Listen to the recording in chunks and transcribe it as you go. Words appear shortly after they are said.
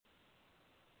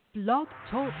Blog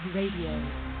Talk Radio.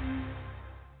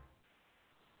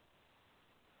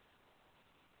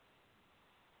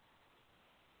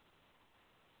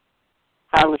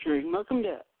 Hi, listeners. Welcome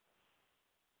to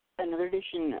another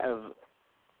edition of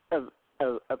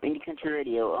Indie Country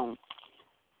Radio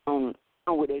on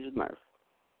Weekdays with Murph.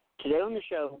 Today on the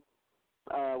show,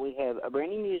 we have a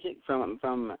brand new music from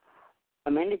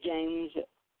Amanda James,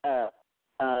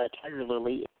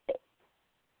 Tigirlily,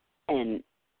 and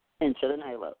Southern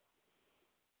Halo.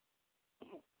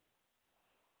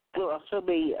 We'll also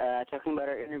be talking about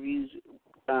our interviews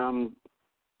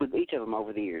with each of them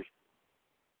over the years.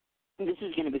 This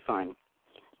is going to be fun.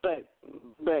 But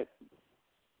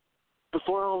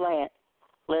before all that,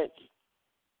 let's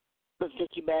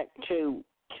take you back to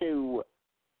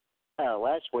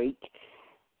last week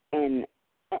and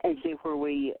see where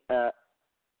we left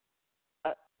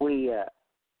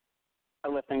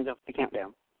things off the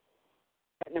countdown.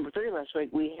 At number 3 last week,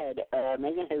 we had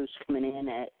Megan Hoos coming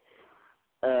in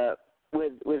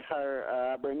with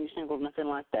her brand new single, Nothing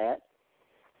Like That.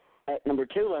 At number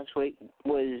 2 last week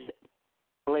was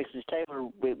Alexis Taylor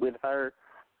with her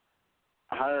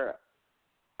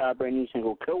brand new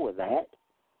single, Cool With That.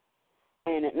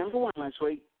 And at number 1 last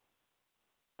week,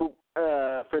 for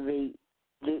the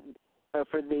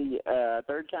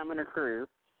third time in her career,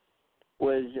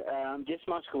 was Jess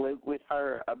Moskaluk with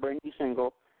her brand new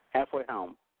single, Halfway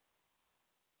Home.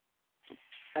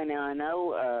 And now I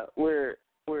know we're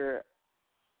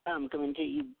coming to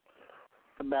you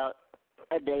about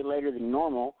a day later than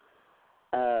normal.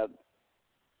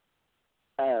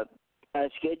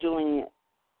 Scheduling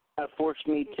forced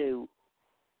me to,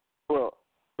 a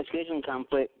scheduling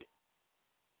conflict.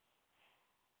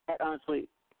 Honestly,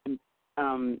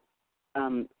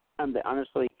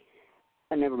 honestly,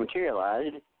 I never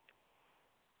materialized,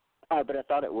 but I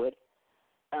thought it would.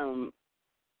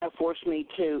 It forced me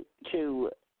to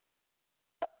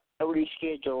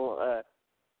reschedule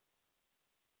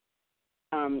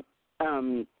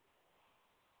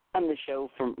the show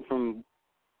from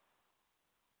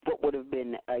what would have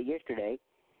been yesterday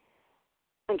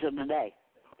until today.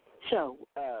 So,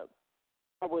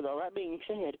 with all that being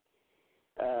said,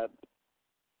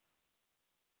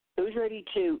 who's ready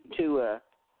to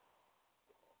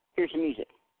hear some music?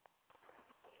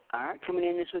 All right, coming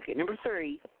in this week at number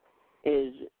 3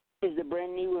 is the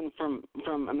brand new one from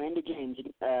Amanda James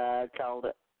called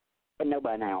 "I Know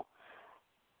By Now,"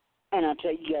 and I'll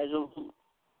tell you guys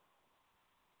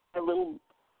a little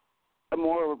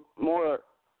more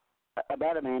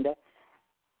about Amanda,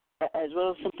 as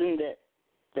well as something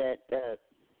that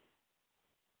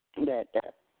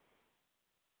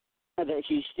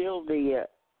she's still the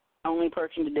only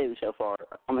person to do so far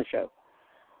on the show.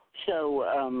 So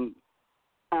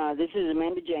this is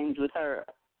Amanda James with her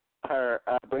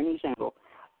brand new single,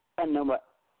 I Know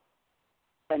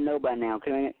By Now.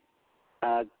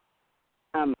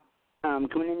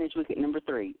 Coming in this week at number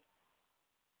 3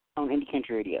 on Indie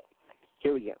Country Radio.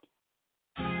 Here we go.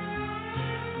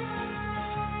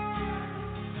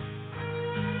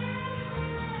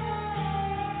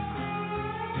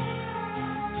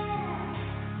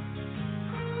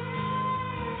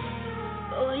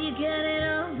 Oh, you get it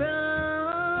all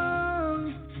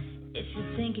wrong if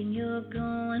you're thinking you're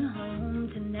going home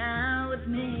tonight with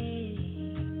me.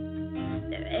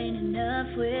 There ain't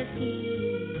enough with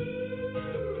you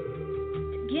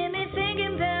to get me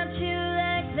thinking about you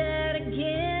like that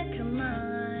again. Come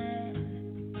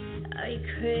on, are you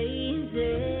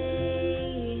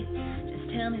crazy? Just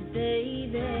tell me,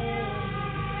 baby.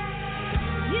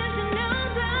 You should know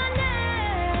by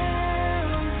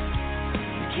now.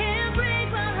 You can't break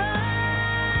my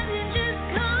heart and just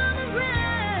come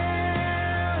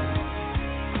around.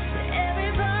 To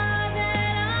every bar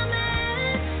that I'm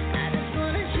at, I just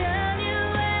wanna drown you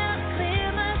out, clear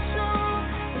my soul.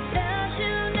 Without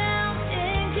you now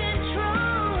in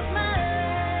control of my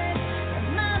life, of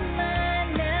my mind,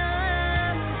 now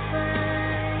I'm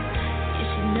fine. You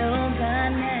should know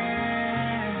by now.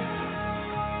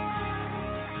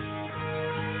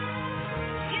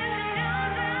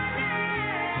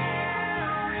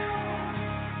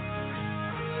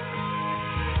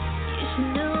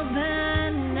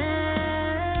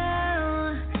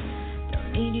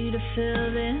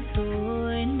 Fill this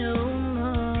void no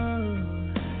more.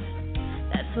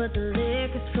 That's what the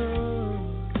liquor's for.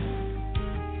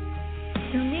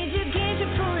 Don't need you gauge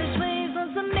your foolish ways.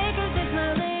 Want some makers, it's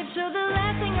my lips. You're the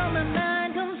last thing on my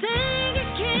mind. Don't think you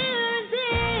can't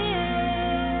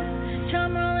resist.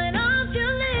 Charm rolling off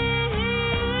your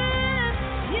lips.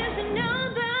 You should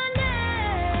know by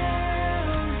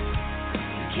now.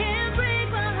 You can't break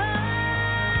my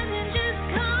heart and just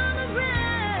come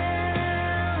around.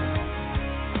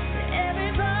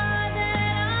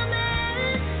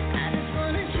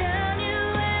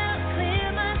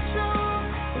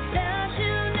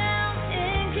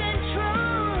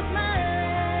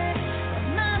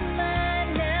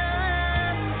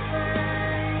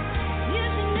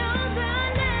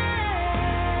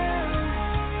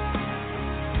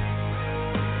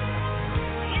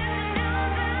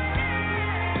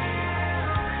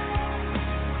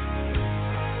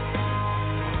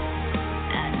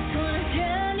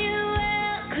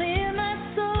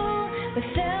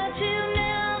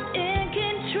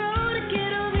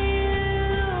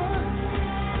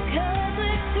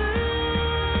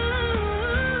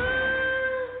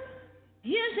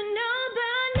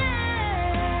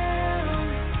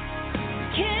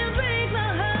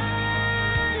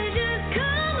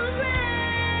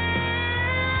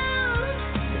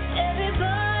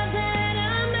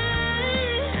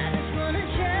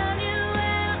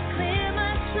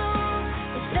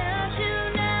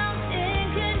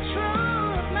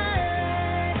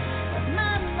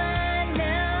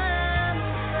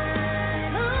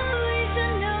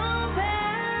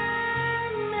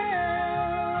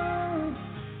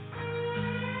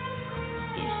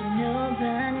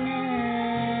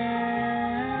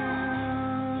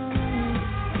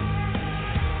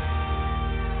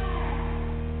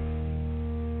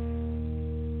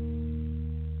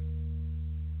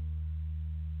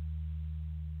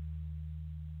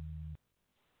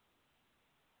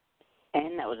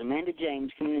 And that was Amanda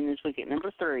James coming in this week at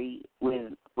number 3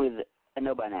 with a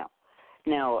Know By Now.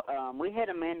 Now, we had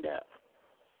Amanda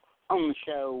on the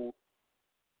show,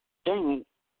 dang it,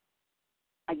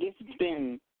 I guess it's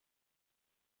been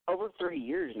over 3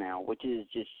 years now, which is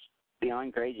just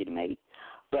beyond crazy to me.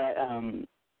 But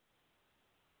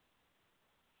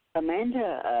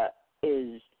Amanda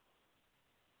is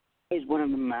one of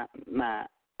my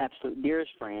absolute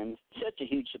dearest friends. Such a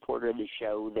huge supporter of the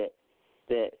show that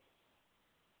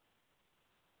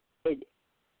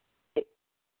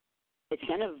it's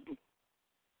kind of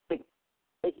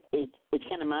it's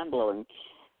kind of mind blowing.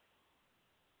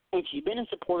 And she's been a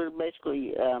supporter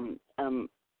basically ever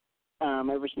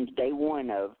since day one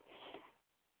of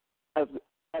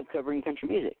covering country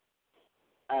music.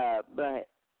 But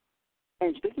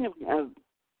speaking of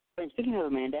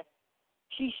Amanda,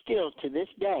 she still to this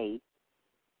day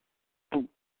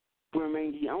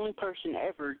remains the only person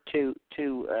ever to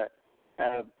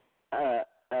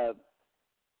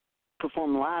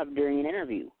perform live during an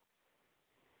interview.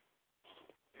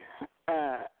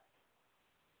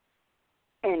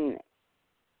 And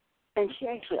she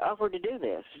actually offered to do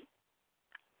this.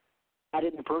 I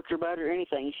didn't approach her about it or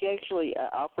anything. She actually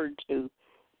offered to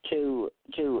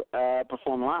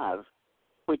perform live,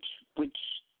 which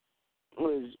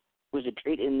was a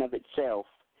treat in and of itself.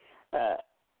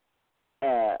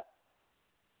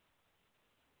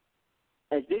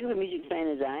 As big of a music fan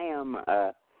as I am,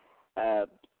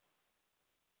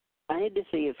 I need to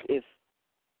see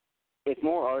if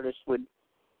more artists would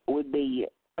be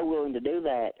willing to do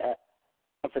that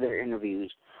for their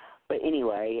interviews. But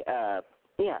anyway,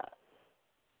 yeah.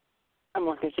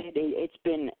 Like I said, it's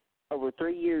been over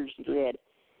 3 years since we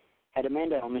had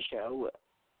Amanda on the show,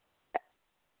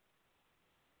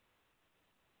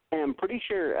 and I'm pretty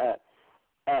sure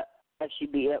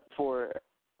she'd be up for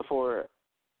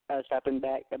stopping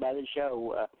back by the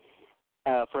show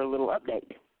for a little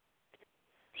update.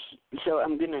 So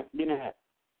I'm gonna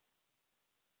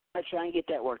try and get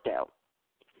that worked out.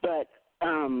 But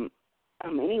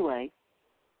anyway,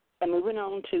 moving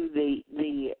on to the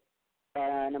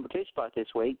number 2 spot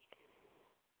this week.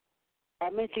 I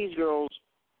met these girls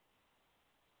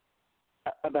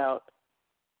about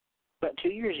 2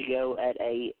 years ago at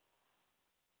a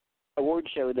award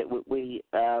show that we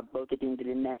both attended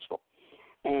in Nashville,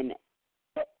 and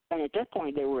at that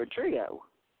point they were a trio.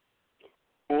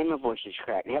 And my voice is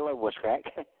cracked. Hello, voice crack.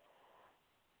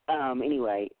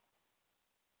 Anyway,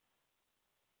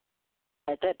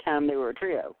 at that time they were a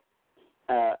trio,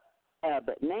 but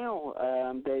now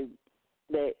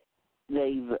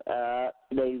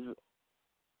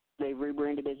they've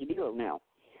rebranded as a duo now.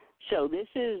 So this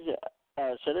is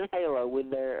Southern Halo with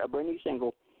their brand new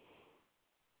single,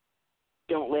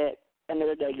 "Don't Let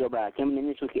Another Day Go By," coming in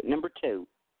this week at number 2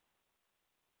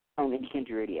 on Indie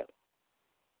Country Radio.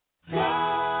 Don't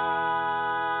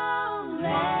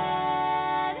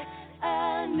let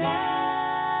another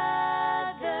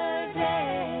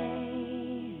day,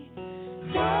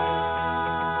 don't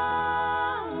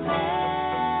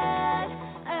let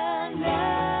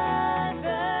another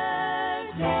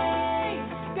day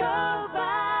go by.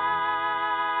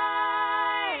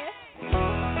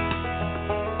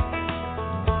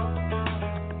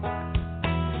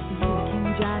 You can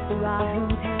drive through our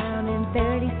hometown in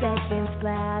 30 seconds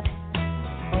flat.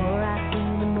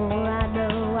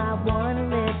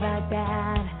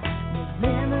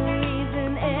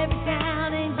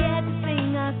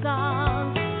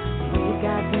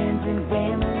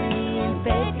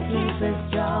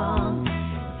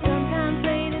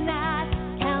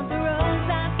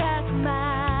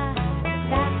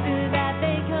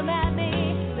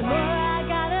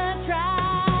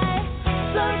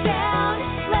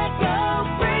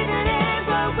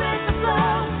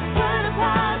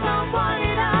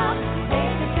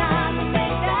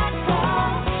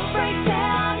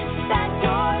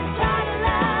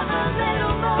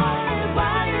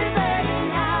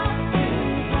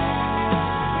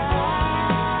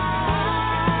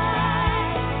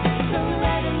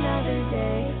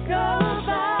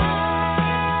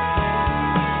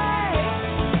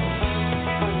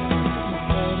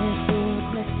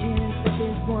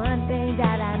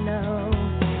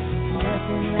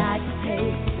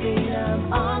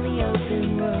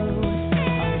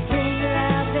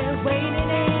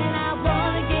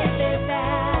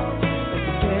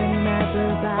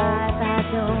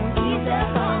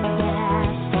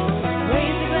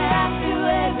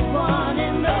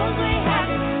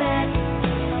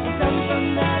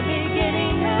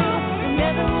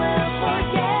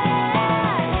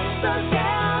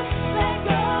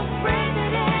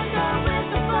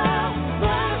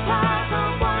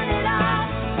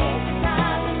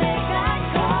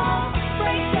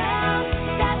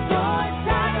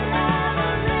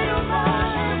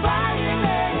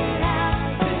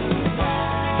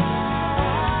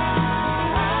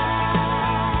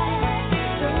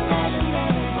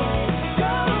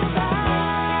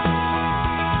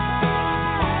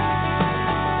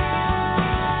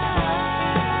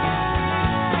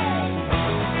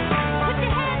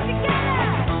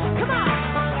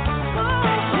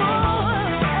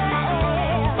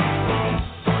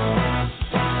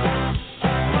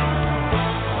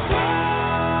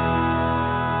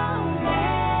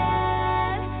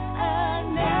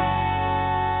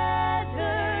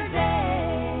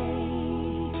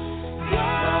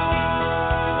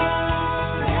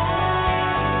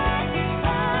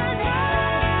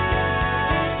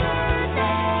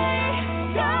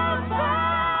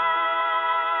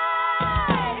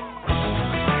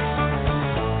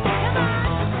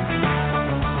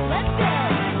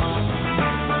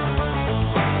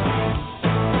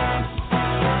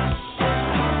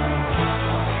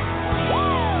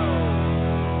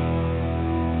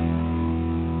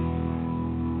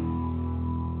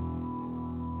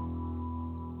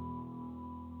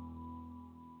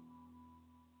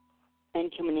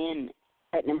 And coming in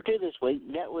at number 2 this week,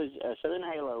 that was Southern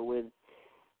Halo with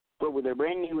their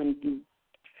brand new and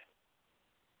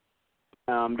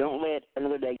Don't Let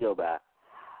Another Day Go By.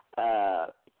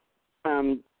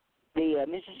 The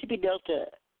Mississippi Delta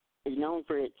is known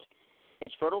for its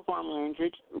fertile farmlands,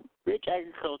 rich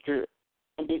agriculture,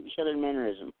 and deep southern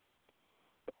mannerism.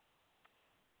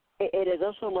 It has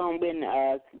also long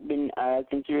been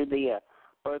considered the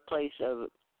birthplace of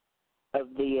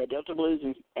the Delta blues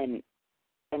and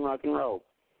rock and roll,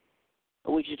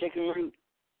 which is taking root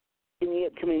in the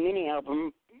upcoming mini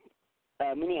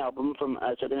album from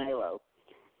Southern Halo.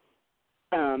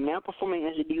 Now performing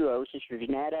as a duo, sisters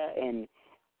Nada and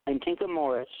Tinka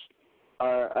Morris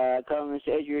are calling this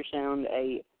edgier sound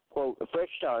a, quote, a fresh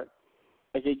start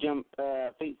as they jump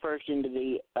feet first into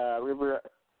the river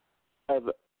of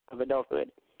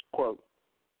adulthood. Quote,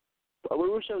 we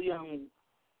were so young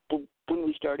when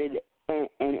we started,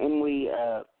 and we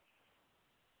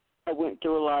I went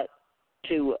through a lot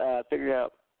to figure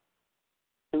out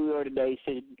who we are today,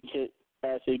 said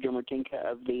drummer Tinka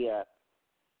of the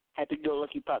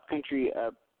happy-go-lucky pop country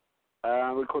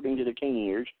recordings of their teen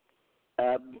years.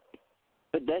 But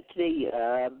that's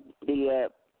the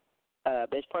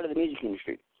best part of the music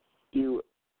industry.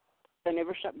 They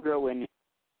never stop growing,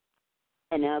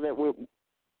 and now that we're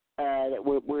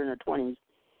in our 20s,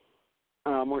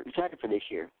 we're excited for this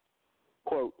year.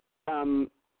 Quote,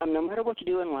 no matter what you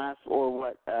do in life or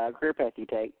what career path you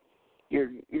take, you're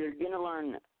going to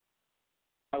learn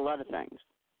a lot of things.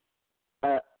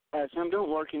 Some don't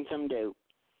work and some do.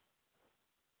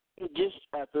 It just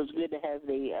feels good to have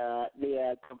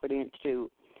the confidence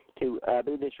to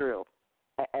be this real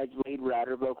as lead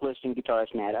writer, vocalist, and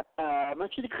guitarist Nada.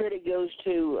 Much of the credit goes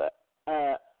to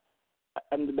the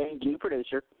band's new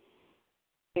producer,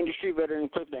 industry veteran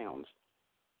Cliff Downs.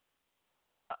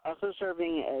 Also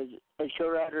serving as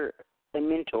co-writer and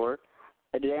mentor,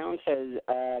 Downs has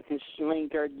consistently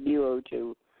encouraged the duo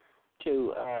to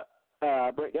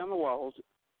break down the walls,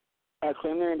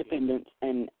 claim their independence,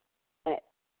 and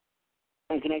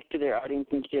connect to their audience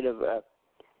instead of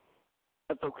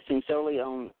focusing solely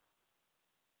on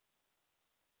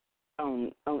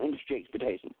industry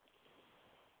expectations.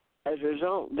 As a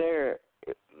result, their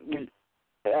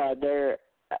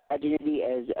identity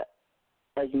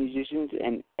as musicians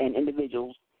and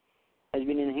individuals has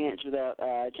been enhanced without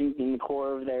changing the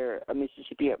core of their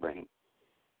Mississippi upbringing.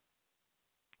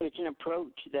 It's an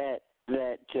approach that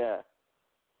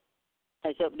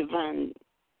has helped define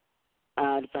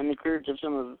the careers of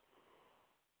some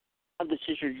of the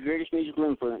sisters' greatest musical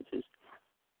influences.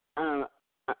 The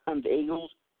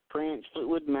Eagles, Prince,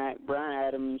 Fleetwood Mac, Bryan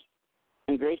Adams,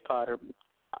 and Grace Potter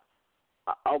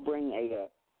all bring a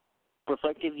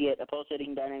reflective yet a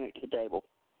pulsating dynamic to the table,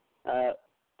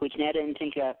 which Nada and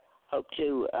Tinka hope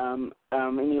to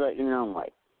emulate in their own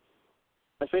way,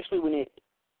 especially when it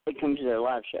comes to their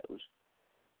live shows.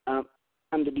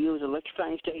 The duo's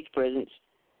electrifying stage presence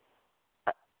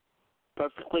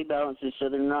perfectly balances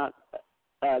Southern rock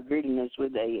grittiness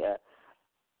with a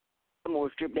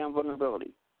more stripped-down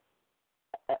vulnerability.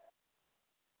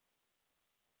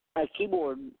 A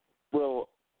keyboard will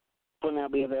now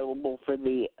be available for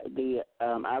the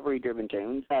Ivory-driven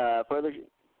tunes, further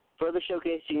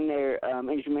showcasing their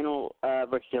instrumental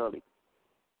versatility.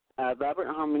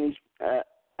 Vibrant harmonies,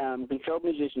 controlled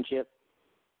musicianship,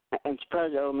 and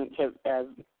surprise elements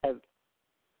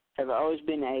have always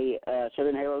been a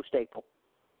Southern Halo staple,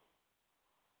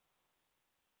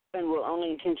 and will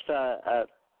only intensify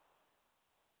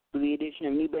with the addition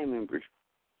of new band members,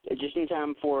 just in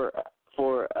time for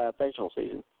festival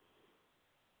season.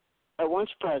 One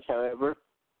surprise, however,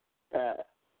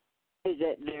 is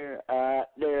that their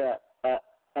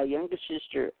youngest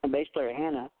sister and bass player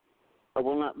Hannah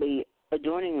will not be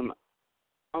joining them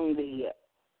on the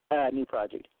new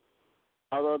project.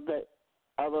 Although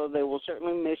they will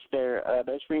certainly miss their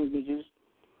best friend's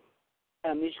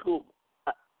musical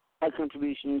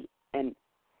contributions and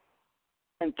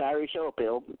fiery show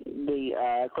appeal,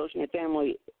 the close-knit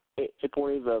family is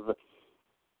supportive of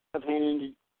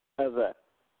Hannah's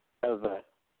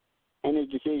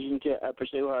decision to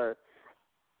pursue her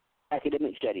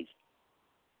academic studies.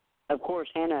 Of course,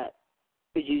 Hannah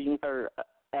is using her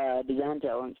design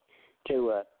talents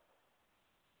to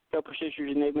help her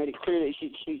sisters, and they've made it clear that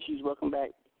she's welcome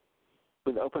back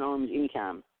with open arms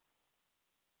anytime.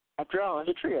 After all, as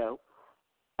a trio,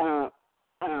 the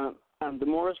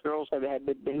Morris girls have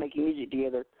been making music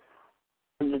together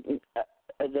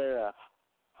their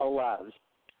whole lives,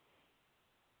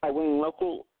 winning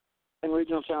local and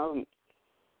regional talent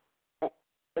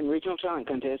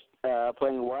contests,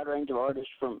 playing a wide range of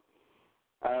artists from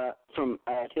from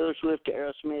Taylor Swift to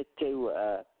Aerosmith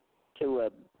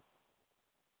to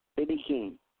B.B.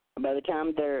 King. By the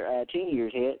time their teen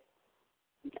years hit,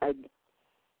 and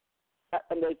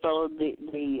they followed the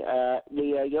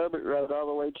Yelbert Road all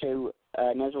the way to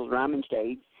Nashville's Ryman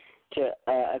stage to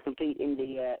compete in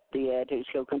the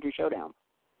Texaco Country Showdown.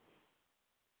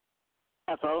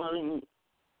 Following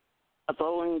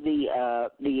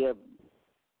the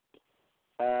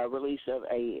release of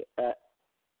a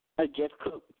Jeff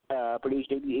Cook produced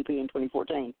debut EP in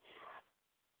 2014,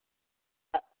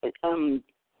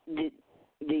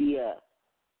 the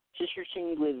sisters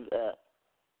sing with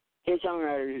hit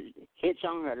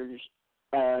songwriters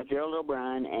Gerald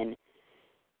O'Brien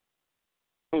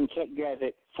and Kat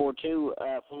Gravitt for two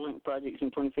full-length projects in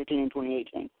 2015 and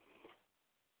 2018.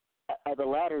 The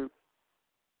latter,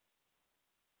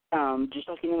 just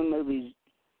like in the movies,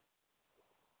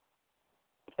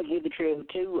 give the trio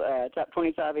two top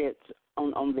 25 hits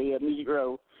on the Music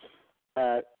Row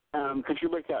country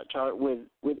breakout chart with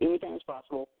Anything Is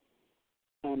Possible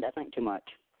and I Think Too Much.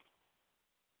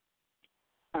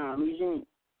 Using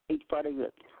each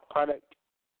product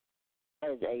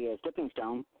as a stepping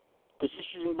stone, the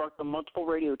sisters embarked on multiple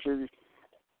radio tours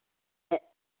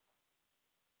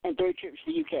and 3 trips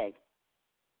to the UK.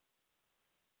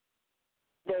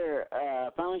 Their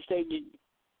finally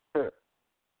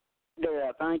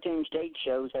tuned stage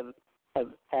shows have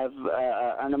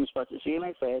earned them spots at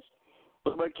CMA Fest,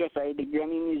 Bluebird Cafe, the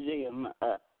Grammy Museum,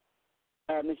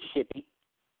 Mississippi,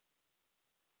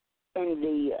 and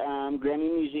the Grammy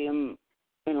Museum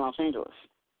in Los Angeles,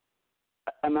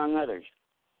 among others.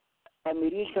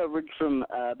 Media coverage from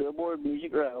Billboard,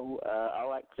 Music Row,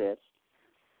 All Access,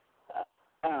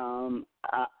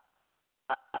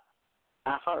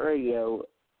 iHeartRadio,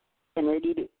 and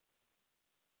Radio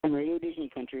Disney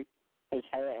Country has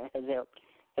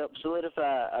helped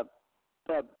solidify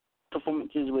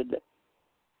performances with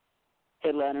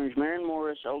headliners Maren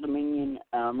Morris, Old Dominion,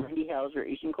 Randy Houser,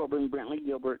 Easton Corbin, Brantley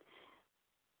Gilbert,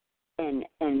 and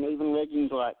even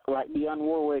legends like Dionne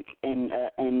Warwick and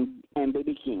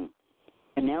B.B. King.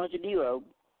 And now as a duo,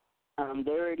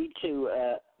 they're ready to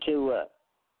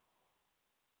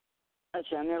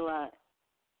shine their light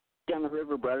down the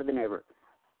river brighter than ever.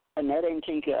 Annette and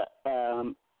Tinka,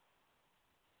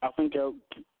 I think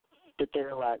that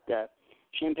they're like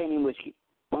champagne and whiskey.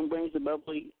 One brings the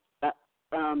bubbly,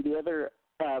 the other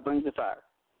brings the fire.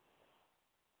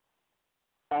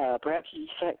 Perhaps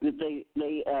it's the fact that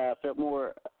they felt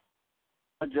more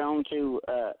drawn to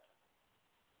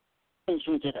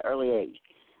instruments at an early age,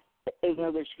 even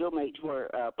though their schoolmates were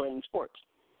playing sports.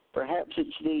 Perhaps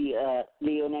it's the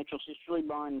natural sisterly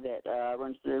bond that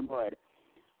runs through their blood,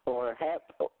 or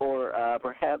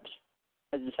perhaps,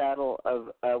 as the title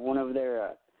of one of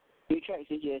their new tracks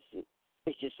suggests,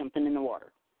 it's just something in the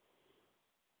water.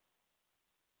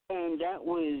 And that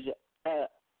was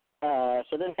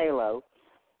Southern Halo,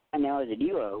 and now as a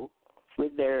duo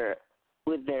with their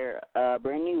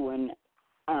brand new one,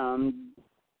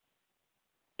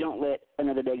 Don't Let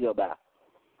Another Day Go By.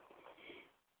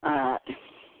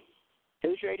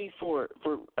 Who's ready for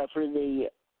the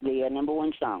number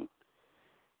one song?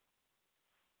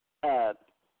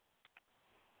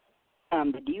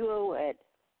 The duo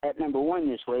at number one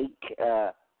this week.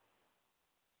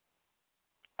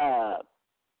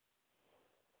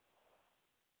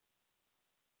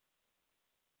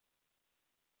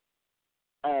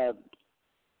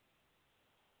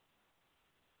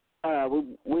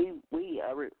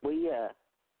 We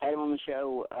had him on the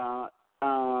show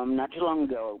not too long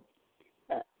ago.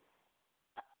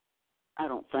 I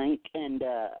don't think, and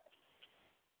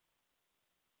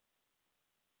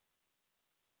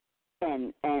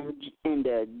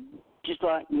just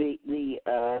like the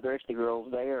rest of the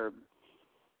girls, they are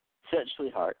such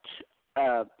sweethearts.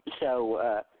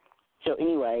 So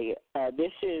anyway,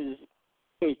 this is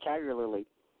Tigirlily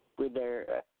with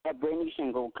their a brand new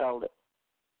single called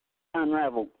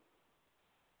Unraveled.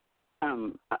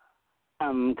 Coming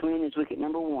in this week at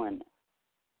number one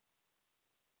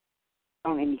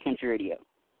on Indie Country Radio.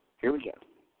 Here we go.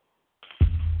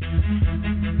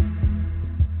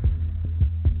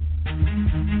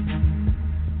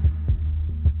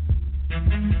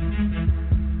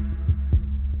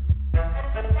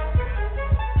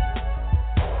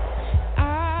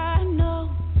 I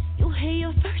know you hate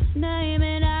your first name,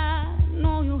 and I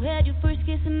know you had your first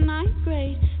kiss in ninth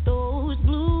grade. Those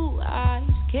blue eyes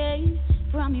came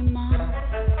from your mom.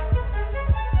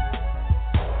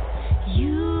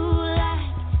 You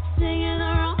like singing the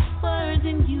wrong words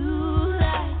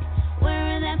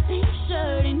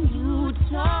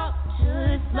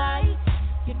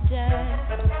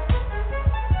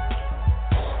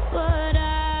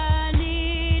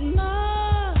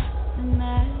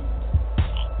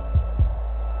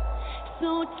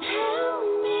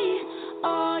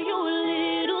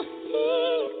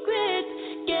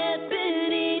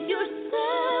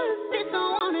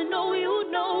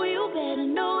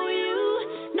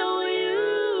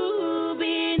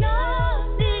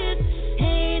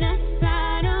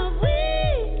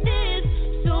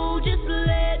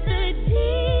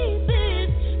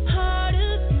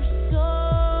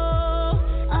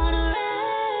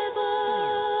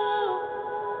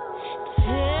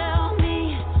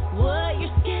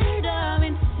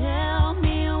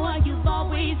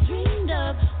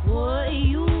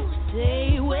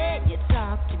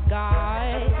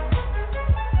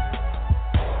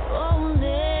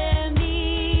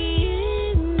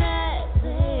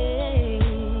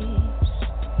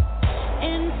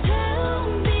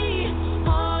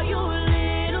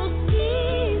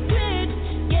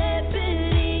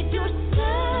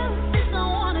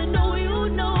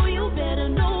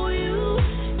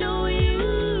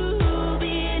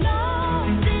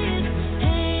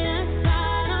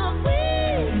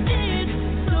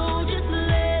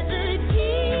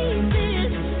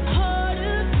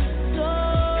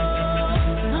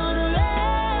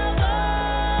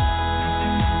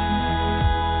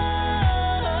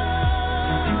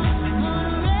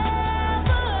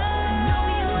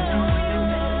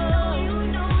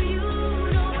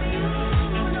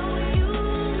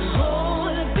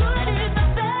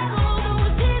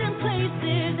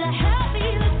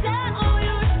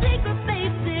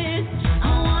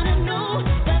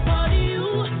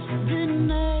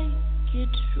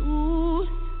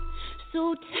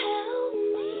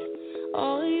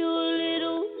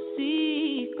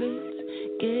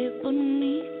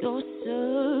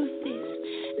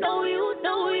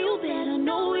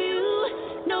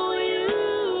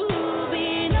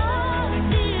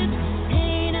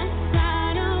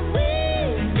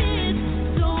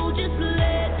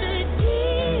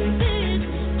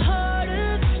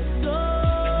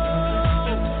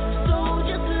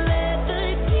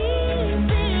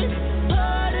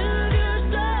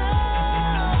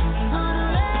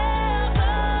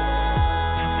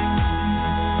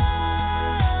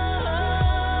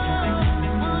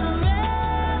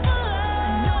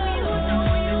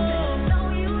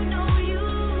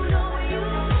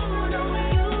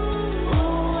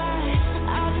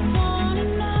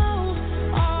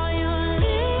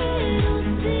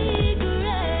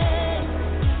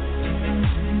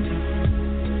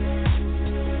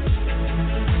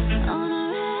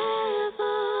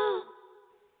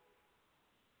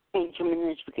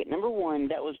at number 1,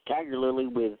 that was Tigirlily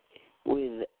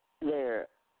with their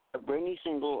brand new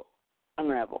single,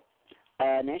 Unravel.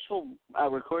 Nashville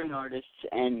recording artists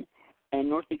and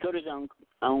North Dakota's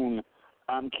own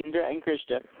Kendra and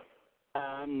Krista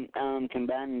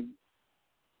combined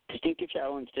distinctive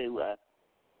talents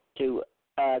to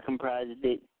comprise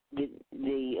the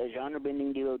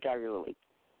genre-bending duo Tigirlily.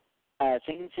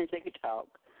 Singing since they could talk,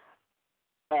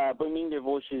 blending their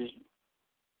voices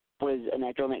was a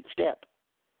natural next step.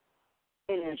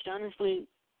 In an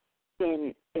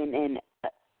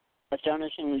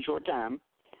astonishingly short time,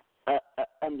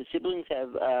 the siblings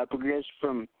have progressed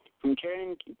from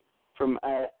sharing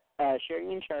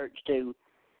in church to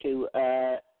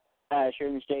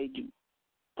sharing the stage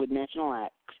with national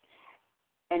acts,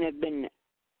 and have been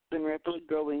rapidly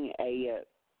growing a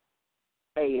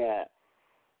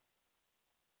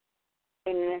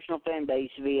international fan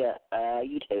base via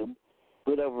YouTube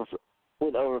with over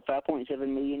 5.7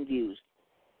 million views.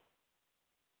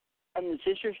 And the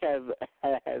sisters have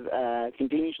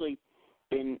continuously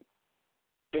been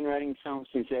writing songs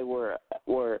since they were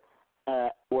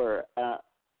 10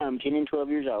 and 12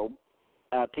 years old,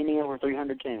 penning over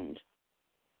 300 tunes.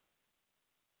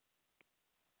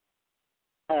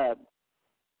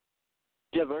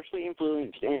 Diversely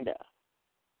influenced and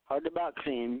hard to box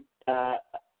in,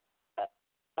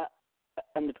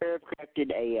 and the pair have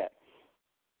crafted a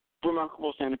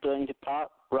remarkable sound appealing to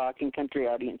pop, rock, and country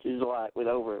audiences alike, with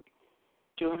over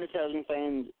 200,000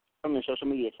 fans from their social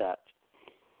media sites.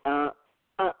 And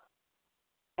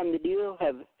the duo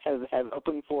have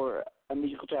opened for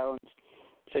musical talents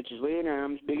such as Leon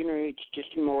Rhymes, Big and Rich,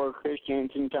 Justin Moore, Chris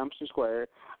Jensen, Thompson Square,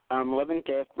 Love and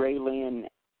Theft, Ray Lynn,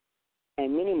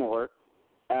 and many more.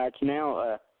 It's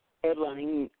now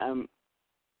headlining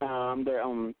their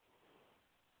own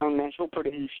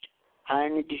Nashville-produced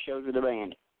high-energy shows with the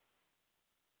band.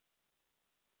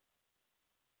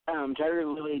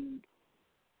 Tigirlily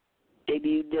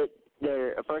debuted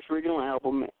their first original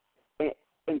album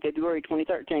in February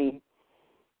 2013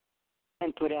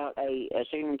 and put out a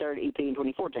second and third EP in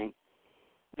 2014.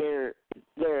 Their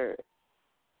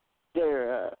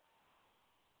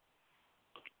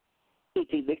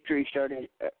EP Victory charted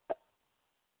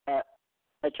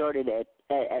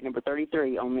at number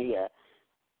 33 on the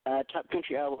top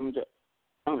country albums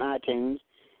on iTunes,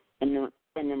 and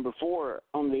number 4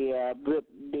 on the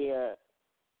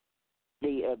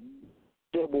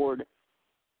Billboard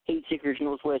Heat Seekers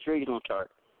Northwest Regional Chart.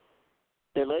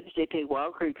 Their latest EP,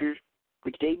 Wild Creatures,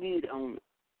 which debuted on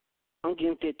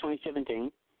June 5th,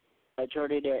 2017,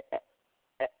 charted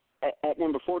at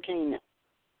number 14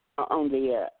 on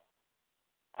the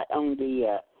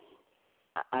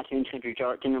iTunes Country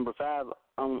Chart, to number 5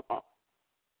 on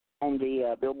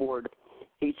the Billboard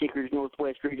Heat Seekers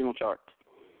Northwest Regional Chart.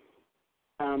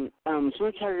 Some of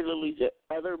Tigirlily's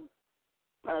other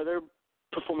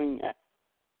performing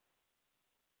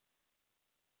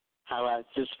highlights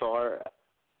thus far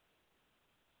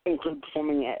include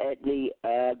performing at the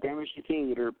Gramercy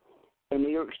Theater in New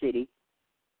York City,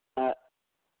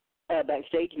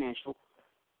 backstage in Nashville,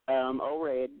 All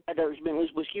Red, Dr.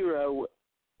 Bentley's Whiskey Row,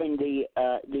 in the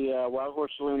Wild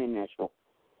Horse Saloon in Nashville,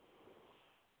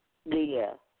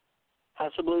 the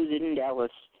House of Blues in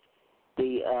Dallas,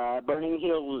 the Burning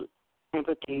Hills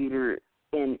Amphitheater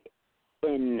in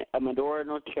Medora,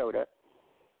 North Dakota,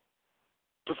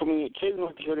 performing at 2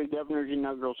 North Dakota Governor's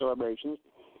inaugural celebrations,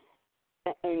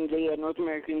 and the North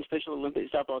American Special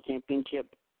Olympics Softball Championship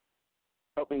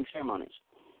opening ceremonies.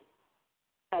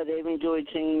 They've enjoyed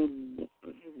singing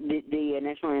the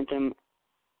national anthem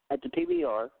at the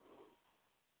PBR,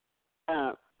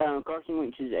 Carson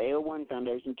Wentz's AO1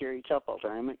 Foundation Charity Softball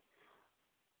Tournament,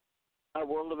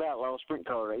 World of Outlaw Sprint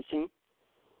Car Racing,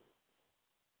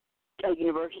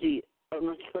 University of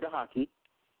North Dakota Hockey,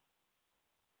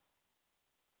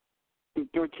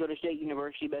 North Dakota State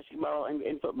University Basketball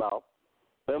and Football,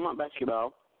 Belmont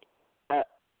Basketball,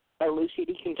 Lou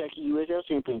City, Kentucky USL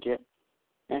Championship,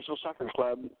 Nashville Soccer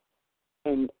Club,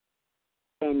 and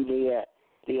the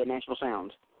Nashville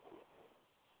Sounds.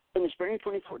 In the spring of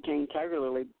 2014,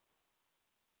 Tigirlily,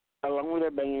 along with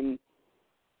their band,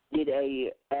 did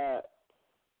a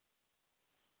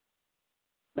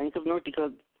Bank of North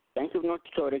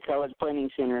Dakota College Planning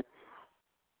Center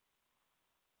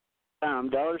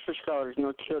Dollars for Scholars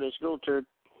North Dakota School Tour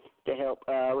to help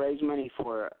raise money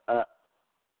for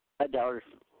Dollars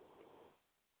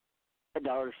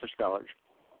for Scholars.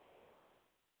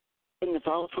 In the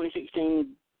fall of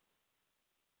 2016,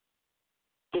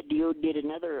 the duo did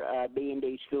another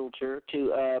B&D school tour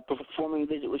to perform and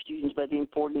visit with students about the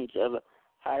importance of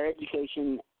higher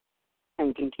education,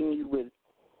 and continued with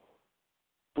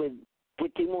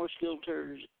with 2 more skill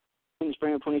tours in the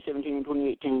spring of 2017 and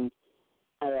 2018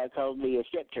 called the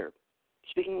STEP Tour.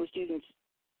 Speaking with students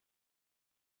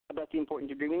about the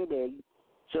importance of dreaming big,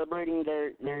 celebrating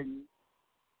their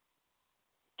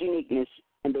uniqueness,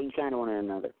 and being kind to one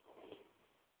another.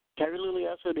 Tigirlily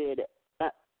also did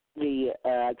the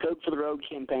Code for the Road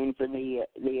campaign for the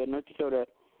North Dakota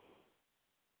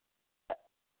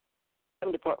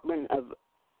Department of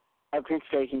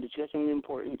Transportation, discussing the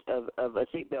importance of a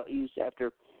seatbelt use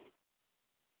after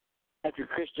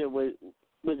Krista was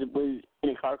in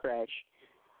a car crash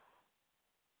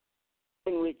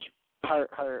in which her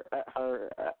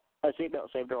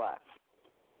seatbelt saved her life.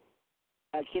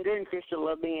 Kendra and Krista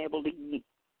love being able to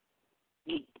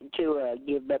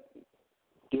give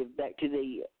back to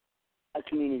the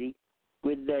community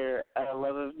with their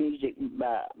love of music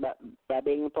by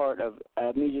being a part of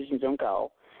Musicians on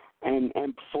Call and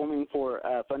performing for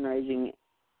fundraising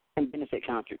and benefit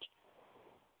concerts.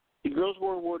 The girls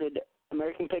were awarded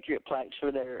American Patriot plaques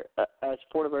for their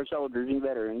support of our soldiers and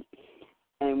veterans,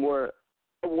 and were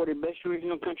awarded Best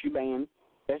Original Country Band,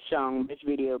 Best Song, Best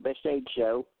Video, Best Stage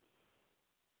Show,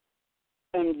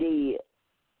 and the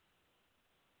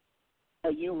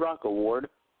U Rock Award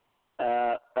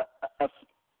for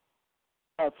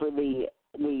the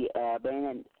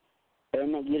band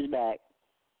that gives back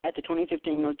at the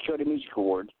 2015 North Dakota Music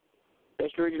Awards.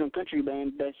 Best Original Country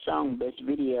Band, Best Song, Best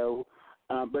Video,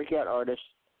 Breakout Artist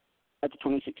at the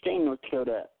 2016 North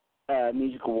Dakota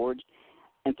Music Awards,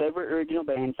 and Favorite Original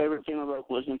Band, Favorite Female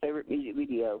Vocalist, and Favorite Music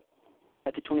Video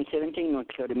at the 2017 North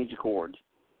Dakota Music Awards.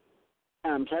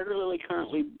 Tigirlily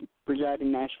currently reside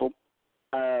in Nashville,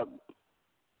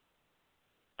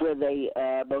 where they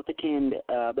both attend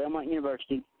Belmont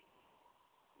University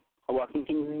while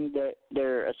continuing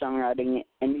their songwriting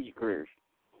and music careers.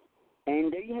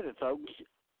 And there you have it, folks.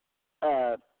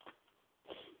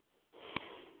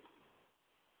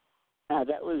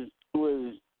 That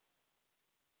was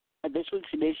this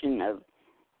week's edition of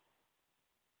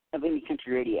Indie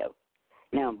Country Radio.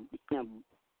 Now,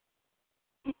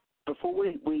 before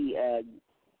we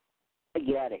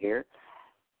get out of here,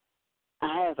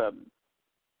 I have a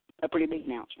pretty big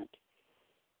announcement.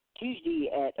 Tuesday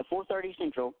at 4:30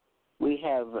 Central, we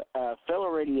have fellow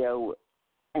radio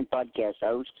and podcast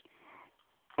host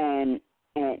and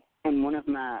one of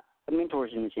my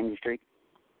mentors in this industry,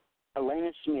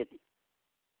 Elena Smith,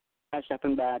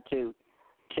 stopping by to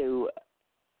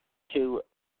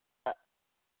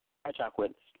talk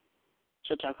with us.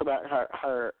 She'll talk about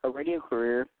her radio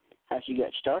career, how she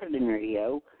got started in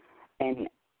radio, and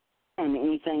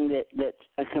anything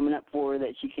that's coming up for her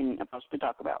that she can possibly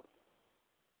talk about.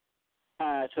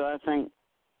 So I think,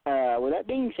 with that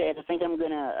being said, I think I'm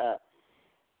going to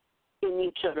end the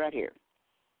episode right here.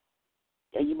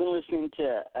 You've been listening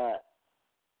to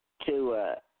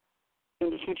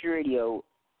Indie Country Radio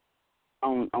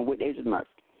on Weekdays with Murph.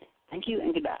 Thank you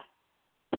and goodbye.